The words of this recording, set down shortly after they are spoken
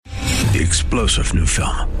The explosive new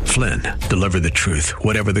film, Flynn, deliver the truth,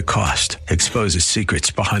 whatever the cost, exposes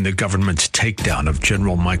secrets behind the government's takedown of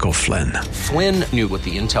General Michael Flynn. Flynn knew what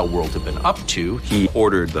the intel world had been up to. He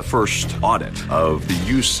ordered the first audit of the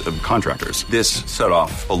use of contractors. This set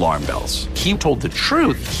off alarm bells. He told the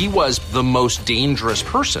truth. He was the most dangerous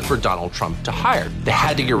person for Donald Trump to hire. They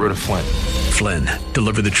had to get rid of Flynn. Flynn,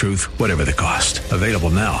 deliver the truth, whatever the cost. Available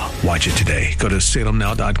now. Watch it today. Go to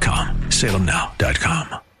salemnow.com.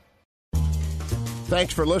 salemnow.com.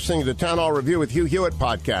 Thanks for listening to the Town Hall Review with Hugh Hewitt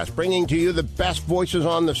podcast, bringing to you the best voices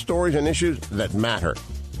on the stories and issues that matter.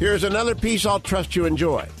 Here's another piece I'll trust you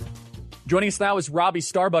enjoy. Joining us now is Robby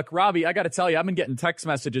Starbuck. Robby, I got to tell you, I've been getting text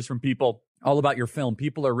messages from people all about your film.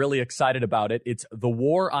 People are really excited about it. It's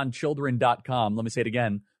thewaronchildren.com. Let me say it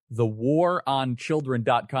again,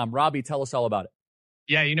 thewaronchildren.com. Robby, tell us all about it.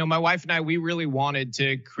 Yeah, you know, my wife and I, we really wanted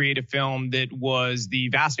to create a film that was the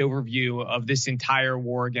vast overview of this entire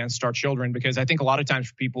war against our children, because I think a lot of times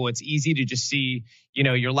for people, it's easy to just see, you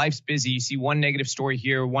know, your life's busy. You see one negative story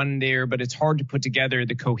here, one there, but it's hard to put together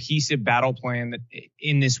the cohesive battle plan that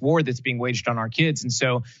in this war that's being waged on our kids. And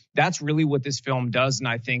so that's really what this film does. And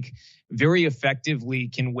I think very effectively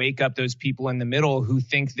can wake up those people in the middle who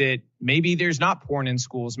think that maybe there's not porn in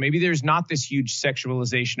schools. Maybe there's not this huge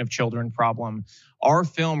sexualization of children problem. Our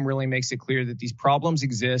film really makes it clear that these problems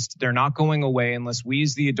exist. They're not going away unless we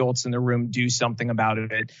as the adults in the room do something about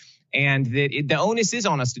it. And that the onus is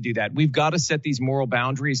on us to do that. We've got to set these moral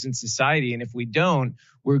boundaries in society. And if we don't,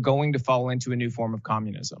 we're going to fall into a new form of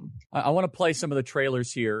communism. I want to play some of the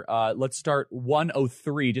trailers here. Let's start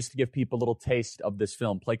 103 just to give people a little taste of this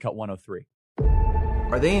film. Play cut 103.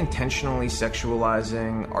 Are they intentionally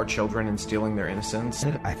sexualizing our children and stealing their innocence?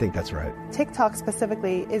 I think that's right. TikTok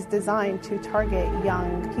specifically is designed to target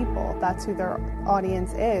young people. That's who their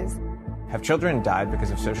audience is. Have children died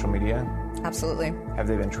because of social media? Absolutely. Have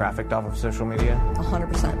they been trafficked off of social media?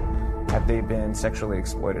 100%. Have they been sexually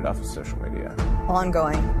exploited off of social media?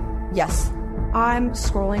 Ongoing. Yes. I'm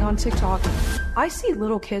scrolling on TikTok. I see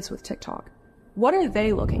little kids with TikTok. What are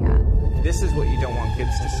they looking at? This is what you don't want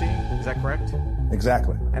kids to see. Is that correct?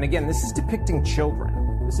 Exactly. And again, this is depicting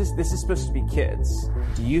children. This is supposed to be kids.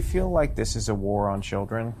 Do you feel like this is a war on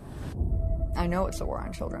children? I know it's a war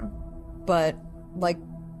on children. But like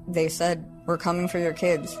they said, we're coming for your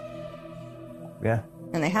kids. Yeah.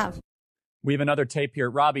 And they have. We have another tape here.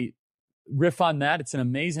 Robby, riff on that. It's an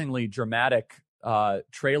amazingly dramatic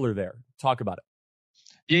trailer there. Talk about it.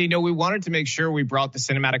 Yeah, you know, we wanted to make sure we brought the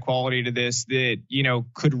cinematic quality to this that, you know,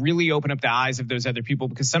 could really open up the eyes of those other people,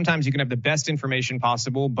 because sometimes you can have the best information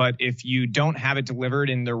possible, but if you don't have it delivered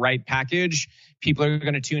in the right package, people are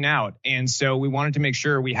going to tune out. And so we wanted to make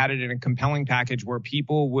sure we had it in a compelling package where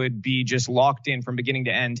people would be just locked in from beginning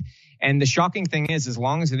to end. And the shocking thing is, as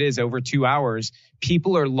long as it is over 2 hours,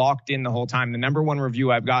 people are locked in the whole time. The number one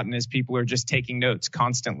review I've gotten is people are just taking notes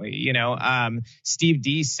constantly. You know, Steve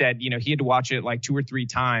D said, you know, he had to watch it like 2 or 3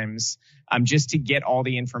 times just to get all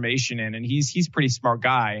the information in. And he's a pretty smart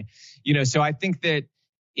guy, you know, so I think that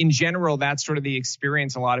in general, that's sort of the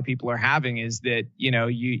experience a lot of people are having, is that, you know,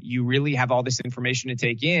 you really have all this information to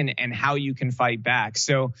take in and how you can fight back.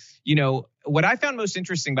 So, you know, what I found most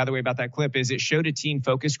interesting, by the way, about that clip is it showed a teen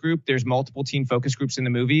focus group. There's multiple teen focus groups in the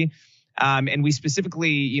movie. And we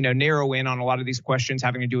specifically, you know, narrow in on a lot of these questions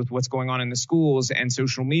having to do with what's going on in the schools and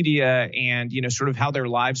social media and, you know, sort of how their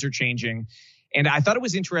lives are changing. And I thought it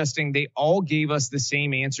was interesting. They all gave us the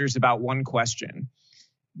same answers about one question.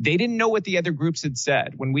 They didn't know what the other groups had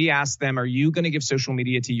said. When we asked them, are you going to give social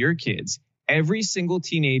media to your kids? Every single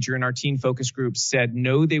teenager in our teen focus group said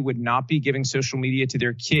no, they would not be giving social media to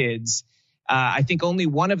their kids. I think only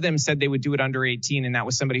one of them said they would do it under 18, and that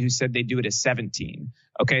was somebody who said they'd do it at 17.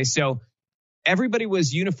 Okay, so everybody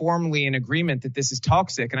was uniformly in agreement that this is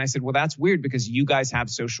toxic. And I said, well, that's weird because you guys have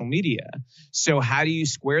social media. So how do you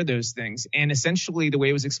square those things? And essentially the way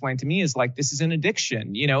it was explained to me is like, this is an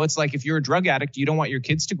addiction. You know, it's like if you're a drug addict, you don't want your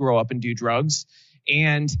kids to grow up and do drugs.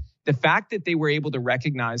 And the fact that they were able to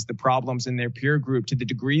recognize the problems in their peer group to the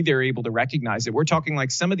degree they're able to recognize it. We're talking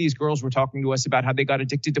like some of these girls were talking to us about how they got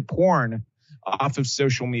addicted to porn off of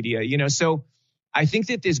social media, you know, so I think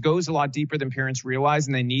that this goes a lot deeper than parents realize,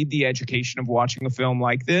 and they need the education of watching a film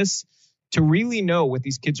like this to really know what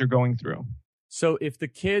these kids are going through. So if the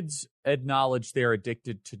kids acknowledge they're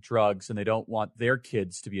addicted to drugs and they don't want their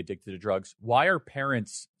kids to be addicted to drugs, why are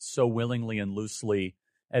parents so willingly and loosely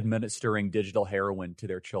administering digital heroin to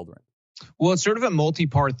their children? Well, it's sort of a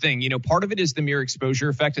multi-part thing. You know, part of it is the mere exposure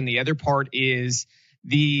effect, and the other part is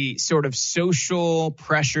the sort of social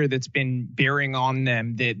pressure that's been bearing on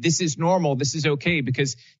them that this is normal, this is okay,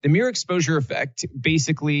 because the mere exposure effect,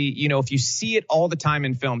 basically, you know, if you see it all the time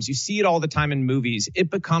in films, you see it all the time in movies, it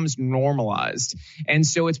becomes normalized. And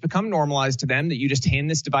so it's become normalized to them that you just hand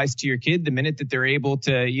this device to your kid the minute that they're able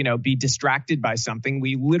to, you know, be distracted by something.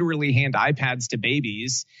 We literally hand iPads to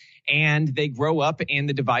babies, and they grow up and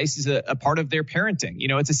the device is a part of their parenting. You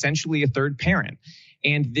know, it's essentially a third parent.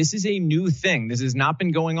 And this is a new thing. This has not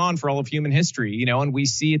been going on for all of human history, you know, and we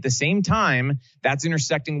see at the same time that's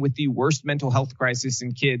intersecting with the worst mental health crisis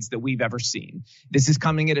in kids that we've ever seen. This is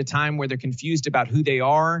coming at a time where they're confused about who they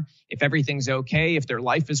are, if everything's okay, if their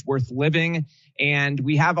life is worth living. And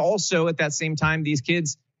we have also at that same time these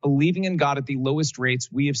kids believing in God at the lowest rates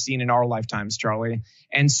we have seen in our lifetimes, Charlie.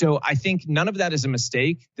 And so I think none of that is a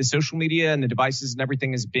mistake. The social media and the devices and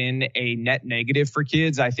everything has been a net negative for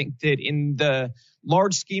kids. I think that in the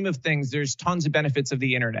large scheme of things, there's tons of benefits of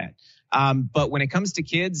the internet. But when it comes to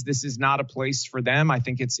kids, this is not a place for them. I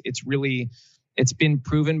think it's been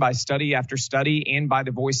proven by study after study and by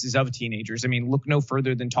the voices of teenagers. I mean, look no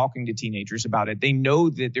further than talking to teenagers about it. They know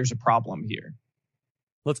that there's a problem here.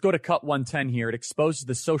 Let's go to cut 110 here. It exposes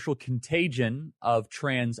the social contagion of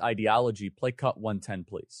trans ideology. Play cut 110,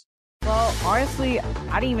 please. Well, honestly,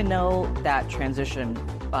 I didn't even know that transition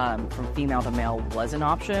from female to male was an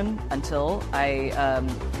option until I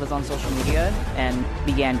was on social media and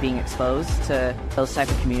began being exposed to those type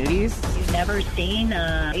of communities. You've never seen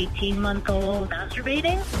an 18-month-old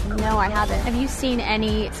masturbating? No, I haven't. Have you seen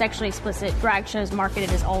any sexually explicit drag shows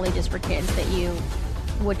marketed as all ages for kids that you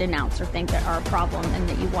would denounce or think that are a problem and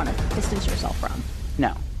that you want to distance yourself from?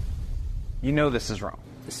 No. You know this is wrong.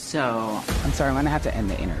 So, I'm sorry, I'm going to have to end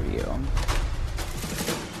the interview.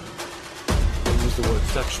 They use the word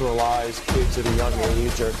sexualize kids at a young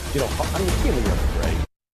age, or, you know, I mean, feeling of it, right?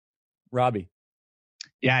 Robbie.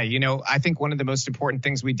 Yeah, you know, I think one of the most important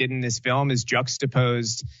things we did in this film is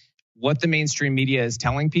juxtaposed what the mainstream media is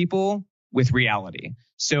telling people with reality.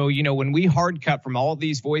 So, you know, when we hard cut from all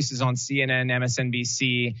these voices on CNN,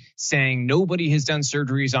 MSNBC saying nobody has done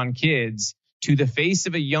surgeries on kids to the face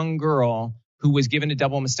of a young girl who was given a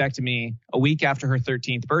double mastectomy a week after her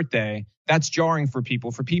 13th birthday, that's jarring for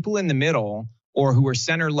people in the middle or who are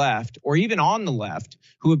center left or even on the left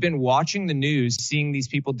who have been watching the news, seeing these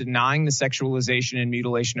people denying the sexualization and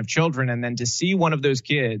mutilation of children, and then to see one of those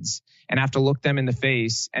kids and have to look them in the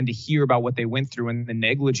face and to hear about what they went through and the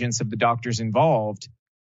negligence of the doctors involved.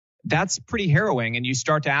 That's pretty harrowing. And you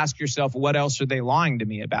start to ask yourself, what else are they lying to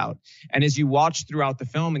me about? And as you watch throughout the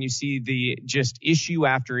film and you see the just issue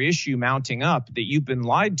after issue mounting up that you've been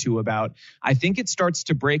lied to about, I think it starts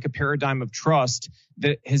to break a paradigm of trust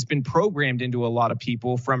that has been programmed into a lot of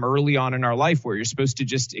people from early on in our life, where you're supposed to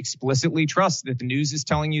just explicitly trust that the news is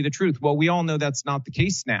telling you the truth. Well, we all know that's not the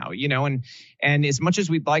case now, you know, and as much as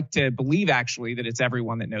we'd like to believe actually that it's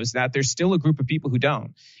everyone that knows that, there's still a group of people who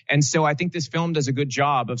don't. And so I think this film does a good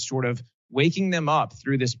job of sort of waking them up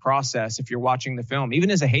through this process. If you're watching the film, even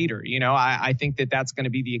as a hater, you know, I think that that's going to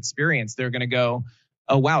be the experience. They're going to go,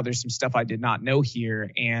 oh, wow, there's some stuff I did not know here.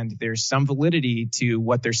 And there's some validity to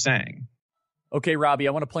what they're saying. Okay, Robbie,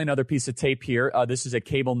 I want to play another piece of tape here. This is a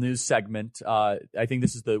cable news segment. I think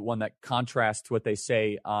this is the one that contrasts what they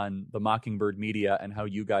say on the Mockingbird media and how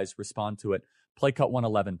you guys respond to it. Play cut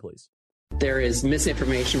 111, please. There is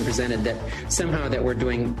misinformation presented that somehow that we're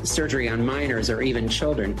doing surgery on minors or even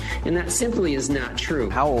children, and that simply is not true.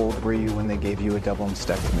 How old were you when they gave you a double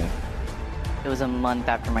mastectomy? It was a month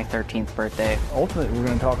after my 13th birthday. Ultimately, we're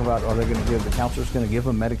going to talk about, are they going to give, the counselor's going to give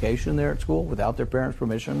them medication there at school without their parents'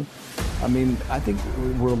 permission? I mean, I think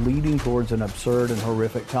we're leading towards an absurd and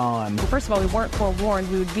horrific time. First of all, we weren't forewarned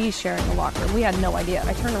we would be sharing a locker. We had no idea.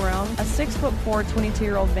 I turned around, a 6'4",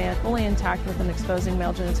 22-year-old man, fully intact with an exposing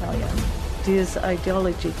male genitalia. This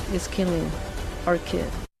ideology is killing our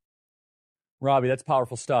kid. Robbie, that's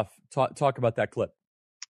powerful stuff. Talk about that clip.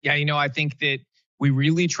 Yeah, you know, I think that we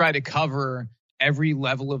really try to cover every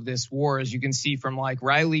level of this war, as you can see from like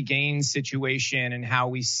Riley Gaines' situation and how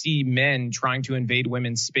we see men trying to invade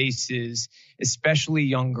women's spaces, especially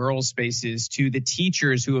young girls' spaces, to the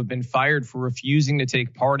teachers who have been fired for refusing to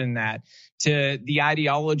take part in that, to the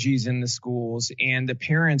ideologies in the schools and the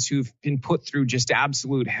parents who've been put through just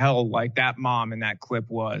absolute hell like that mom in that clip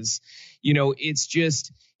was. You know,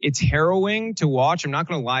 it's harrowing to watch. I'm not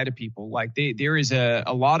going to lie to people. Like there is a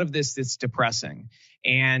lot of this that's depressing.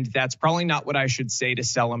 And that's probably not what I should say to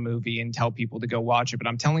sell a movie and tell people to go watch it. But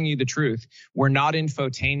I'm telling you the truth. We're not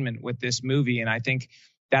infotainment with this movie. And I think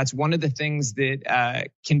That's one of the things that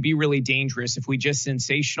can be really dangerous if we just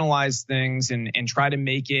sensationalize things and try to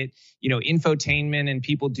make it, infotainment and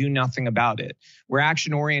people do nothing about it. We're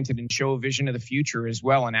action oriented and show a vision of the future as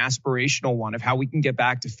well, an aspirational one of how we can get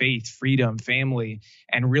back to faith, freedom, family,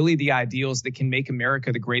 and really the ideals that can make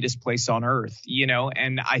America the greatest place on earth,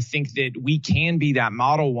 and I think that we can be that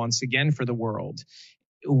model once again for the world.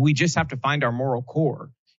 We just have to find our moral core.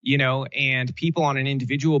 And people on an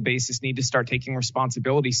individual basis need to start taking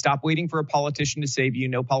responsibility. Stop waiting for a politician to save you.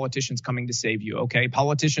 No politician's coming to save you. Okay.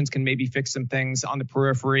 Politicians can maybe fix some things on the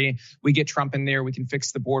periphery. We get Trump in there. We can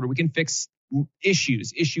fix the border. We can fix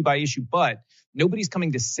issues, issue by issue, but nobody's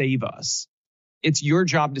coming to save us. It's your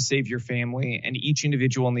job to save your family, and each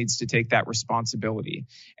individual needs to take that responsibility.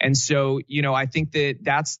 And so, I think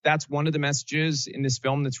that's one of the messages in this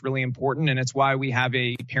film that's really important. And it's why we have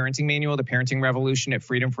a parenting manual, the Parenting Revolution, at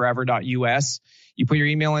freedomforever.us. You put your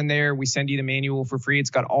email in there. We send you the manual for free. It's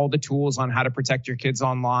got all the tools on how to protect your kids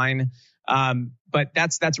online. But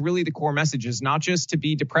that's really the core message, is not just to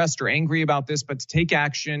be depressed or angry about this, but to take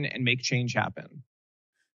action and make change happen.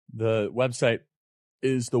 The website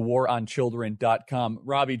is thewaronchildren.com.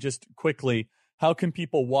 Robby, just quickly, how can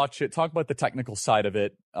people watch it? Talk about the technical side of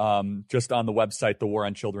it, just on the website,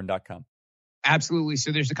 thewaronchildren.com. Absolutely.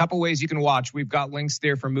 So there's a couple ways you can watch. We've got links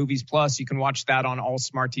there for Movies Plus. You can watch that on all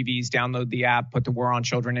smart TVs. Download the app, put The War on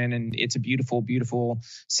Children in, and it's a beautiful, beautiful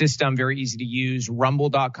system, very easy to use.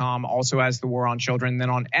 Rumble.com also has The War on Children. Then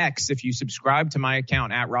on X, if you subscribe to my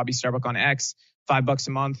account at Robby Starbuck on X, $5 a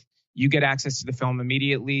month, you get access to the film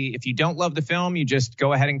immediately. If you don't love the film, you just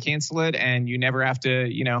go ahead and cancel it, and you never have to,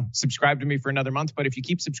 subscribe to me for another month. But if you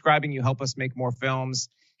keep subscribing, you help us make more films.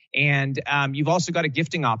 And you've also got a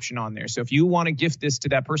gifting option on there. So if you want to gift this to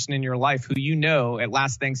that person in your life who at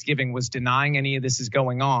last Thanksgiving was denying any of this is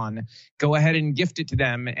going on, go ahead and gift it to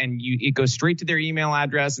them. And it goes straight to their email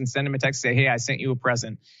address, and send them a text, say, hey, I sent you a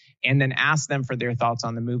present. And then ask them for their thoughts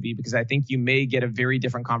on the movie, because I think you may get a very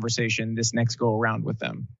different conversation this next go around with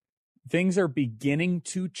them. Things are beginning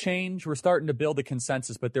to change. We're starting to build a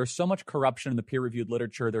consensus, but there's so much corruption in the peer-reviewed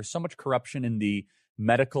literature. There's so much corruption in the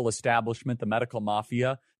medical establishment, the medical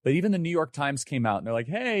mafia. But even the New York Times came out and they're like,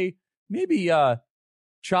 hey, maybe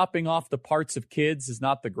chopping off the parts of kids is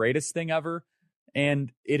not the greatest thing ever.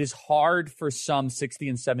 And it is hard for some 60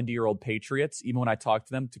 and 70-year-old patriots, even when I talk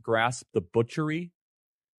to them, to grasp the butchery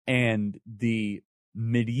and the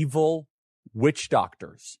medieval witch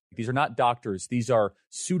doctors. These are not doctors. These are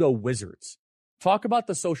pseudo wizards. Talk about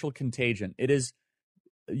the social contagion. It is,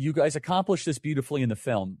 you guys accomplish this beautifully in the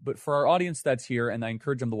film, but for our audience that's here, and I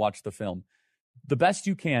encourage them to watch the film, the best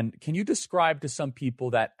you can you describe to some people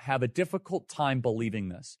that have a difficult time believing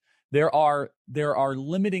this? There are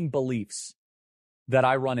limiting beliefs that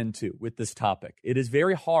I run into with this topic. It is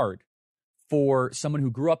very hard for someone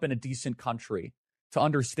who grew up in a decent country to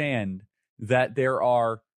understand that there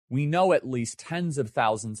are, we know, at least tens of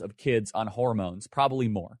thousands of kids on hormones, probably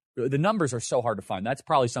more. The numbers are so hard to find. That's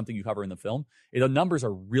probably something you cover in the film. The numbers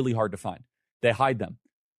are really hard to find. They hide them.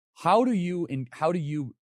 How do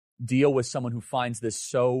you deal with someone who finds this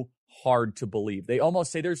so hard to believe? They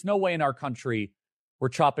almost say there's no way in our country we're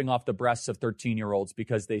chopping off the breasts of 13-year-olds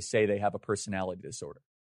because they say they have a personality disorder.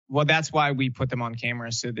 Well, that's why we put them on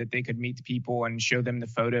camera, so that they could meet the people and show them the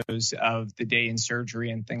photos of the day in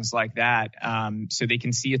surgery and things like that, so they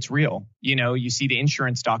can see it's real. You see the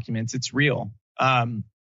insurance documents, it's real.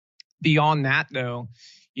 Beyond that, though,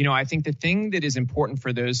 I think the thing that is important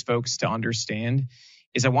for those folks to understand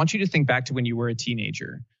is I want you to think back to when you were a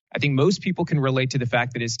teenager. I think most people can relate to the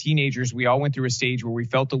fact that as teenagers, we all went through a stage where we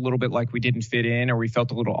felt a little bit like we didn't fit in, or we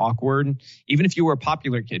felt a little awkward. Even if you were a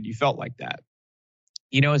popular kid, you felt like that.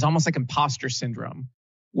 It's almost like imposter syndrome.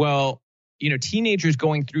 Well, teenagers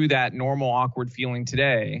going through that normal awkward feeling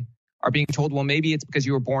today are being told, well, maybe it's because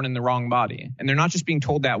you were born in the wrong body. And they're not just being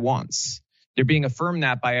told that once. They're being affirmed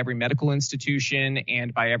that by every medical institution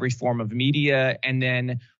and by every form of media. And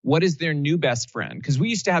then what is their new best friend? Because we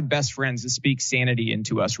used to have best friends that speak sanity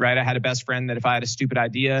into us, right? I had a best friend that if I had a stupid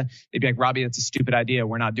idea, they'd be like, Robby, that's a stupid idea.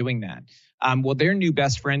 We're not doing that. Well, their new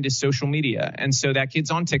best friend is social media. And so that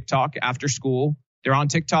kid's on TikTok after school. They're on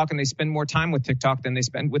TikTok and they spend more time with TikTok than they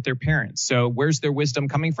spend with their parents. So where's their wisdom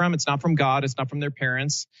coming from? It's not from God. It's not from their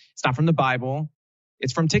parents. It's not from the Bible.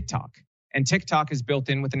 It's from TikTok. And TikTok is built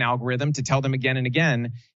in with an algorithm to tell them again and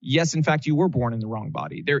again, yes, in fact, you were born in the wrong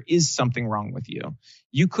body. There is something wrong with you.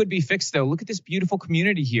 You could be fixed, though. Look at this beautiful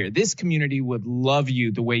community here. This community would love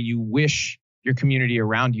you the way you wish your community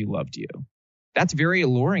around you loved you. That's very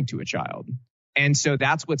alluring to a child. And so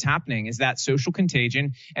that's what's happening, is that social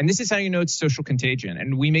contagion. And this is how you know it's social contagion.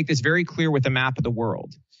 And we make this very clear with a map of the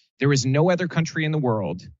world. There is no other country in the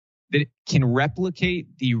world that can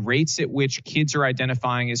replicate the rates at which kids are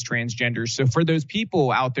identifying as transgenders. So for those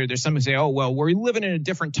people out there, there's some who say, oh, well, we're living in a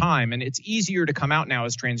different time and it's easier to come out now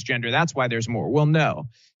as transgender. That's why there's more. Well, no,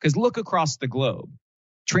 because look across the globe.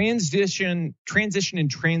 Transition and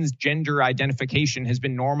transgender identification has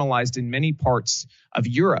been normalized in many parts of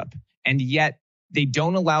Europe, and yet they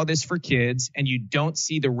don't allow this for kids, and you don't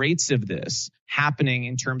see the rates of this happening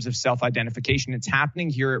in terms of self-identification. It's happening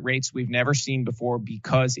here at rates we've never seen before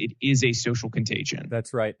because it is a social contagion.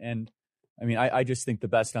 That's right. And I mean, I just think the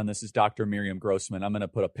best on this is Dr. Miriam Grossman. I'm going to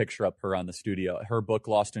put a picture up her on the studio. Her book,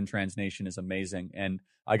 Lost in Transnation, is amazing. And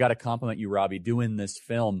I got to compliment you, Robby, doing this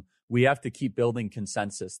film. We have to keep building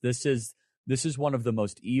consensus. This is one of the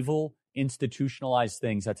most evil, institutionalized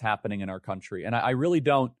things that's happening in our country. And I really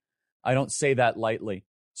don't say that lightly.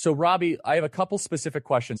 So, Robby, I have a couple specific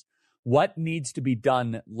questions. What needs to be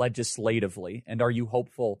done legislatively? And are you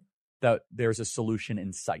hopeful that there's a solution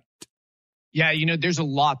in sight? Yeah, there's a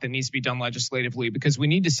lot that needs to be done legislatively because we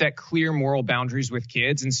need to set clear moral boundaries with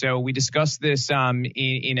kids. And so we discussed this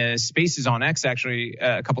in a Spaces on X, actually,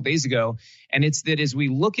 a couple days ago. And it's that as we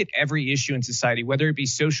look at every issue in society, whether it be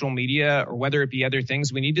social media or whether it be other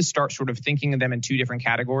things, we need to start sort of thinking of them in two different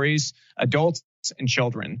categories, adults and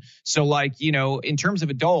children. So in terms of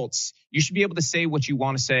adults, you should be able to say what you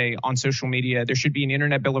want to say on social media. There should be an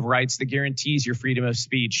Internet Bill of Rights that guarantees your freedom of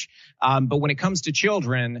speech. But when it comes to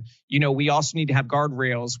children, we also need to have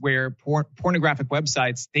guardrails where pornographic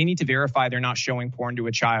websites, they need to verify they're not showing porn to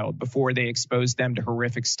a child before they expose them to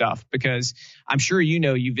horrific stuff. Because I'm sure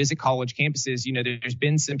you visit college campuses, there's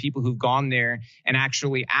been some people who've gone there and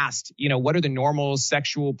actually asked, what are the normal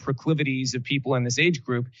sexual proclivities of people in this age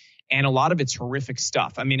group? And a lot of it's horrific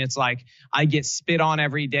stuff. I mean, it's like I get spit on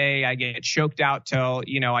every day. I get choked out till,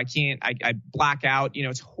 I black out.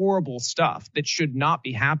 It's horrible stuff that should not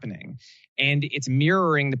be happening. And it's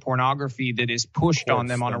mirroring the pornography that is pushed on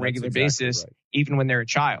them on a regular basis, right, even when they're a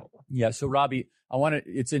child. Yeah. So, Robby,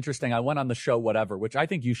 it's interesting. I went on the show, Whatever, which I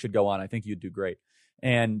think you should go on. I think you'd do great.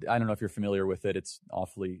 And I don't know if you're familiar with it. It's an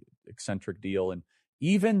awfully eccentric deal. And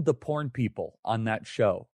even the porn people on that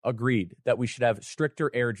show agreed that we should have stricter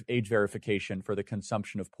age verification for the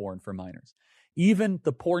consumption of porn for minors. Even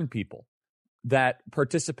the porn people that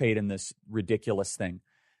participate in this ridiculous thing.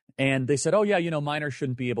 And they said, oh, yeah, minors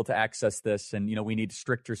shouldn't be able to access this. And, we need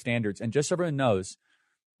stricter standards. And just so everyone knows,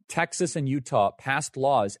 Texas and Utah passed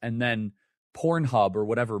laws, and then Pornhub or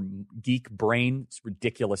whatever geek brain, it's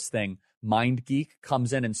ridiculous thing, Mind Geek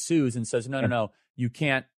comes in and sues and says, no. You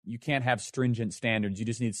can't have stringent standards. You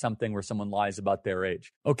just need something where someone lies about their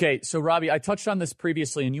age. Okay, so Robby, I touched on this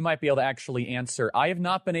previously, and you might be able to actually answer. I have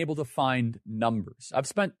not been able to find numbers. I've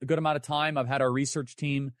spent a good amount of time. I've had our research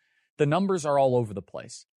team. The numbers are all over the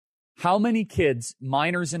place. How many kids,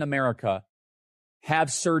 minors in America,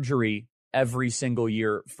 have surgery every single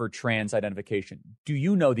year for trans identification? Do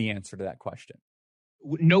you know the answer to that question?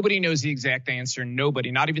 Nobody knows the exact answer. Nobody,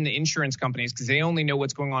 not even the insurance companies, because they only know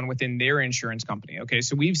what's going on within their insurance company. Okay,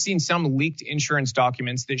 so we've seen some leaked insurance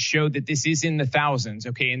documents that show that this is in the thousands,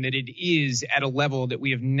 okay, and that it is at a level that we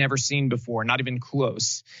have never seen before, not even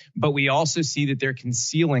close. But we also see that they're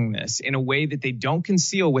concealing this in a way that they don't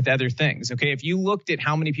conceal with other things, okay? If you looked at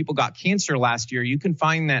how many people got cancer last year, you can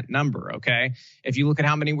find that number, okay? If you look at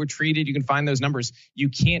how many were treated, you can find those numbers. You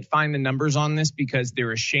can't find the numbers on this because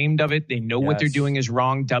they're ashamed of it. They know what they're doing is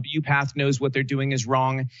wrong. WPATH knows what they're doing is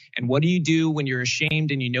wrong. And what do you do when you're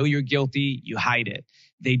ashamed and you know you're guilty? You hide it.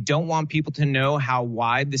 They don't want people to know how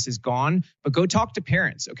wide this has gone, but go talk to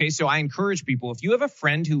parents. Okay, so I encourage people, if you have a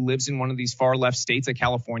friend who lives in one of these far left states like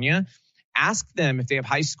California, ask them if they have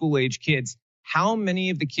high school age kids, how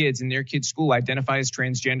many of the kids in their kids' school identify as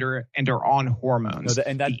transgender and are on hormones? No,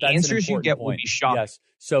 that's the answers you get point. will be shocking. Yes.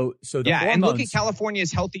 So the hormones, and look at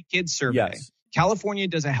California's Healthy Kids survey. Yes. California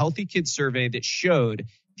does a Healthy Kids survey that showed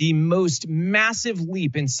the most massive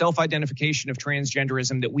leap in self-identification of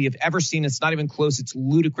transgenderism that we have ever seen. It's not even close. It's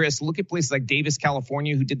ludicrous. Look at places like Davis,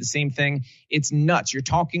 California, who did the same thing. It's nuts. You're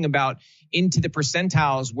talking about into the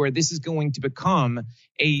percentiles where this is going to become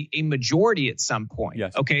a majority at some point.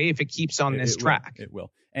 Yes. Okay, if it keeps on this track. It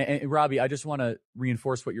will. And Robby, I just want to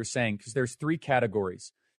reinforce what you're saying, because there's three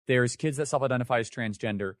categories. There's kids that self-identify as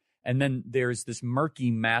transgender, and then there's this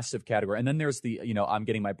murky, massive category. And then there's the, I'm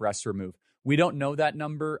getting my breasts removed. We don't know that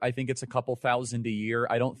number. I think it's a couple thousand a year.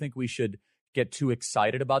 I don't think we should get too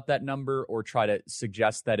excited about that number or try to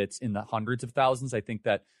suggest that it's in the hundreds of thousands. I think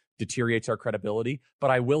that deteriorates our credibility. But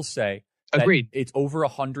I will say Agreed. It's over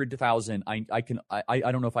 100,000. I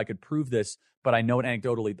don't know if I could prove this, but I know it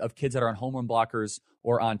anecdotally of kids that are on hormone blockers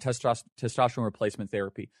or on testosterone replacement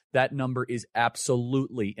therapy. That number is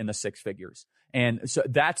absolutely in the six figures. And so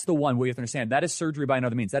that's the one where you have to understand that is surgery by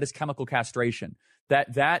another means. That is chemical castration.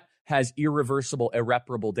 That has irreversible,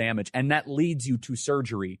 irreparable damage. And that leads you to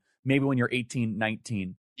surgery, maybe when you're 18,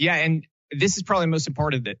 19. Yeah. And this is probably the most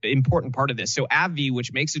important part of this. So AbbVie,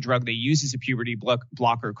 which makes a drug they use as a puberty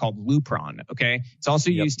blocker called Lupron. Okay. It's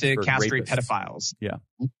also used to castrate pedophiles. Yeah.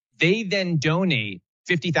 They then donate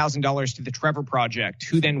 $50,000 to the Trevor Project,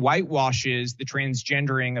 who then whitewashes the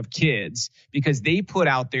transgendering of kids because they put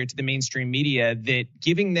out there to the mainstream media that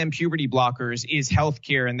giving them puberty blockers is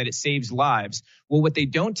healthcare and that it saves lives. Well, what they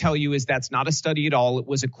don't tell you is that's not a study at all. It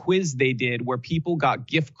was a quiz they did where people got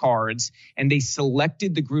gift cards and they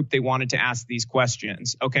selected the group they wanted to ask these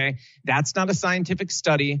questions. Okay, that's not a scientific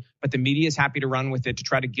study, but the media is happy to run with it to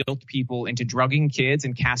try to guilt people into drugging kids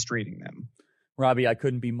and castrating them. Robby, I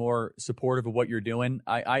couldn't be more supportive of what you're doing.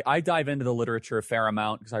 I dive into the literature a fair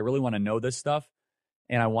amount because I really want to know this stuff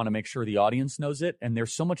and I want to make sure the audience knows it. And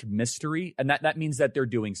there's so much mystery. And that means that they're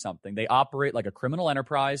doing something. They operate like a criminal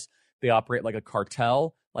enterprise. They operate like a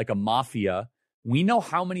cartel, like a mafia. We know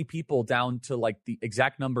how many people down to like the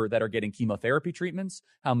exact number that are getting chemotherapy treatments,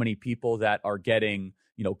 how many people that are getting,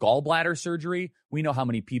 gallbladder surgery. We know how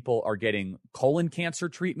many people are getting colon cancer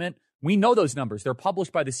treatment. We know those numbers. They're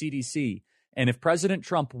published by the CDC. And if President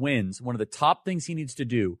Trump wins, one of the top things he needs to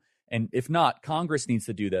do, and if not, Congress needs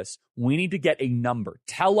to do this, we need to get a number.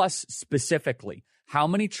 Tell us specifically how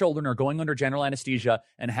many children are going under general anesthesia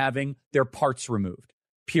and having their parts removed.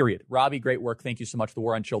 Period. Robby, great work. Thank you so much.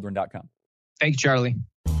 TheWarOnChildren.com. Thank you, Charlie.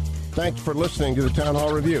 Thanks for listening to the Town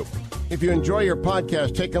Hall Review. If you enjoy your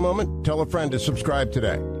podcast, take a moment, tell a friend to subscribe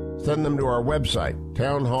today. Send them to our website,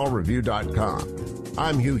 townhallreview.com.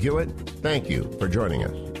 I'm Hugh Hewitt. Thank you for joining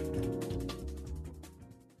us.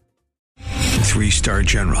 3-star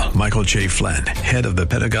General Michael J. Flynn, head of the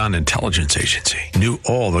Pentagon Intelligence Agency, knew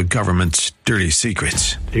all the government's dirty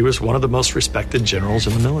secrets. He was one of the most respected generals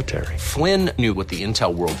in the military. Flynn knew what the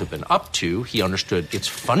intel world had been up to. He understood its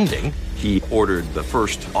funding. He ordered the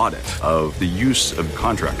first audit of the use of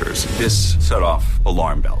contractors. This set off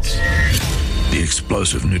alarm bells. The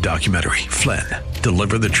explosive new documentary, Flynn,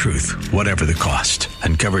 Deliver the Truth, Whatever the Cost,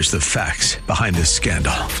 uncovers the facts behind this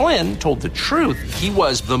scandal. Flynn told the truth. He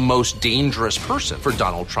was the most dangerous person for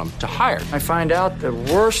Donald Trump to hire. I find out the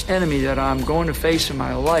worst enemy that I'm going to face in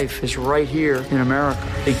my life is right here in America.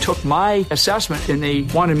 They took my assessment and they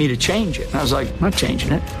wanted me to change it. And I was like, I'm not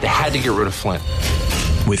changing it. They had to get rid of Flynn.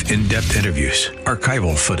 With in-depth interviews,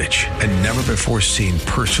 archival footage, and never-before-seen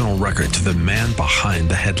personal records of the man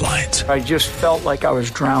behind the headlines. I just felt like I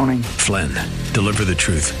was drowning. Flynn, Deliver the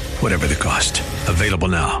Truth, Whatever the Cost. Available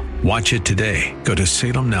now. Watch it today. Go to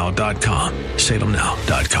salemnow.com.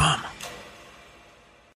 salemnow.com.